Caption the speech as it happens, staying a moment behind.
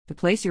To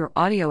place your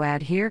audio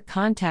ad here,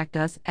 contact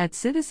us at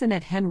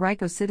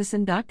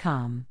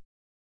citizen@henricocitizen.com.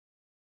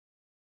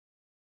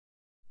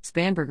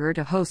 Spanberger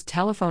to host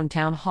telephone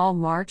town hall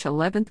March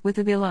 11th with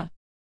Avila.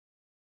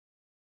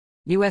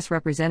 U.S.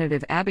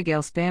 Representative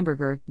Abigail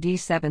Spanberger,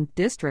 D7th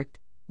District,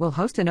 will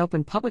host an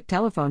open public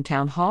telephone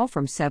town hall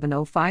from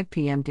 7:05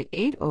 p.m. to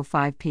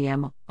 8:05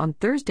 p.m. on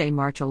Thursday,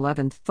 March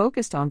 11th,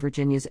 focused on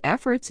Virginia's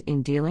efforts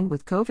in dealing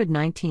with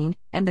COVID-19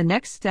 and the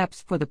next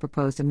steps for the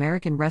proposed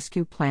American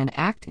Rescue Plan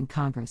Act in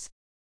Congress.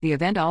 The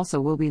event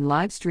also will be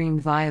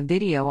live-streamed via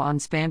video on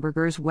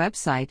Spanberger's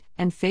website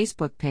and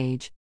Facebook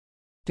page.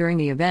 During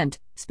the event,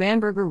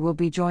 Spanberger will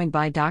be joined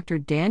by Dr.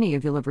 Danny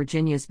Avila,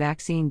 Virginia's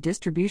Vaccine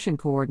Distribution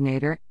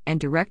Coordinator and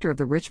Director of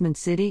the Richmond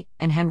City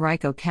and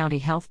Henrico County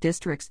Health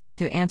Districts,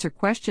 to answer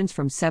questions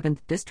from 7th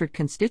District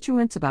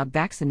constituents about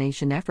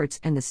vaccination efforts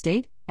in the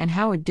state and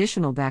how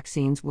additional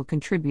vaccines will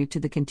contribute to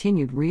the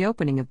continued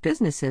reopening of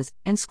businesses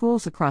and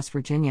schools across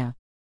Virginia.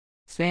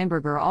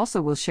 Spanberger also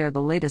will share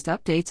the latest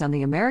updates on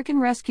the American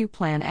Rescue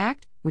Plan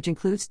Act, which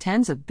includes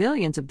tens of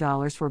billions of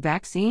dollars for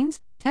vaccines,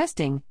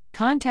 testing,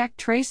 contact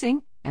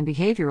tracing, and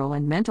behavioral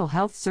and mental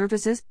health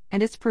services,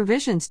 and its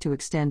provisions to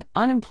extend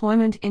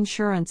unemployment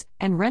insurance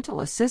and rental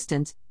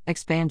assistance,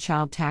 expand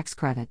child tax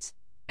credits,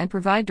 and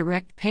provide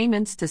direct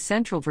payments to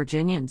Central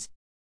Virginians.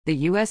 The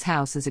U.S.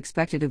 House is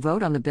expected to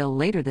vote on the bill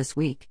later this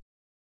week.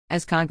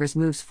 As Congress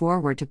moves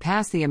forward to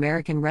pass the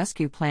American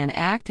Rescue Plan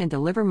Act and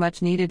deliver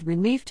much-needed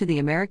relief to the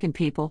American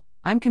people,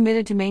 I'm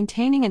committed to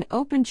maintaining an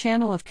open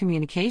channel of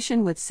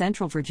communication with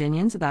Central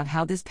Virginians about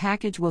how this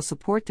package will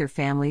support their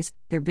families,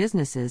 their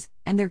businesses,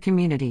 and their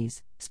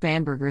communities,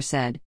 Spanberger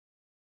said.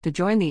 To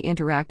join the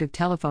interactive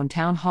telephone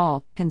town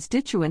hall,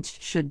 constituents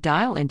should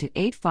dial into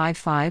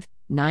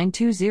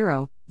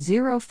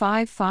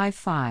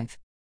 855-920-0555.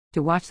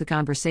 To watch the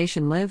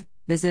conversation live,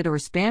 visit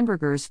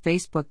Spanberger's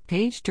Facebook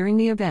page during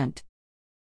the event.